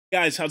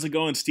Guys, how's it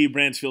going? Steve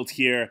Bransfield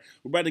here.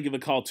 We're about to give a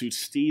call to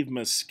Steve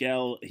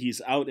Meskell. He's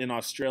out in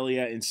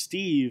Australia, and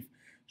Steve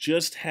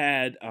just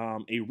had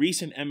a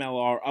recent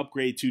MLR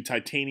upgrade to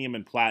titanium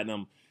and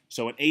platinum.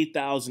 So an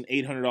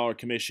 $8,800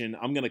 commission.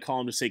 I'm gonna call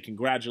him to say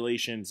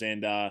congratulations,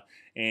 and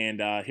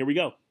here we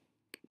go.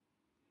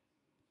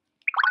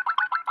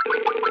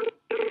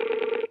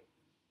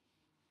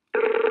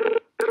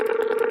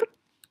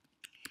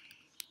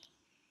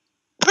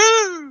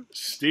 Woo!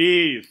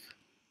 Steve,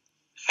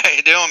 How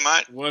you doing,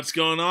 mate? what's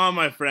going on,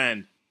 my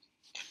friend?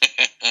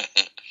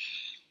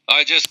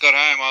 I just got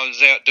home. I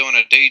was out doing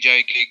a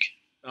DJ gig,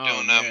 Oh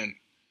doing man.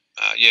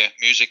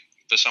 music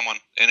for someone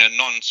in a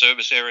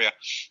non-service area.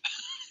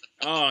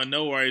 Oh,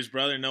 no worries,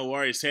 brother. No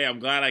worries. Hey, I'm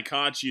glad I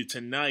caught you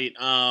tonight.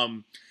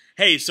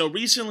 Hey, so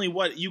recently,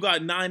 you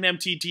got 9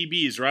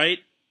 MTTBs, right?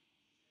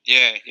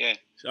 Yeah.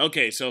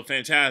 Okay, so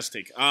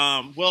fantastic.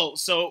 Well,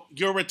 so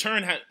your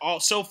return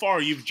so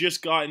far you've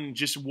just gotten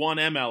just one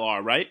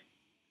MLR, right?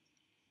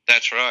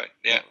 That's right.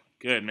 Yeah. Oh,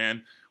 good,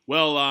 man.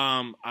 Well,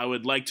 I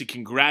would like to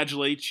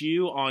congratulate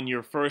you on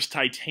your first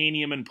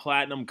titanium and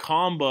platinum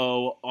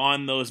combo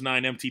on those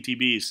 9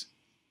 MTTBs.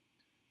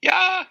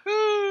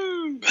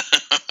 Yahoo!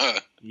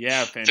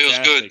 Yeah, Feels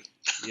fantastic. good.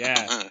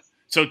 Yeah.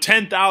 So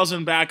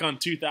 10,000 back on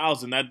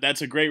 2,000.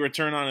 That's a great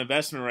return on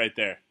investment right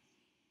there.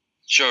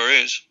 Sure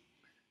is.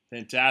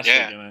 Fantastic.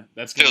 Yeah.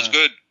 That's Feels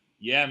good.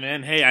 Yeah,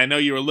 man. Hey, I know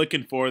you were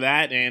looking for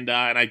that, and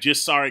I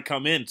just saw it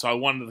come in, so I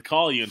wanted to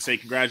call you and say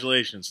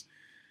congratulations.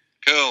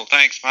 Cool.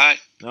 Thanks, mate.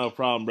 No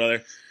problem,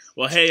 brother.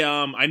 Well, hey,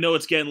 I know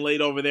it's getting late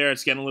over there.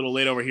 It's getting a little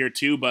late over here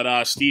too.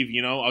 But Steve,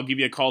 I'll give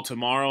you a call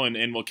tomorrow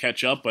and we'll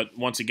catch up. But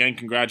once again,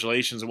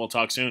 congratulations, and we'll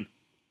talk soon.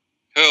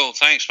 Cool.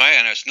 Thanks, mate.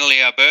 And it's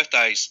nearly our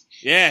birthdays.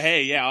 Yeah.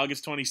 Hey. Yeah.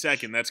 August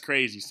 22nd. That's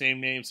crazy. Same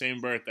name, same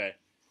birthday.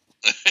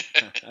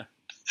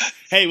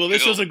 Hey, well,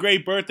 this was a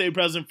great birthday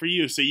present for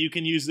you, so you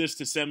can use this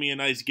to send me a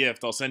nice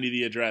gift. I'll send you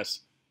the address.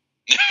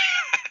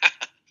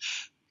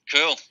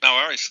 Cool. No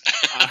worries.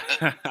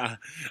 All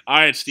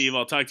right, Steve.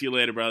 I'll talk to you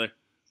later, brother.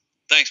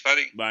 Thanks,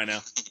 buddy. Bye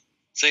now.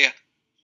 See ya.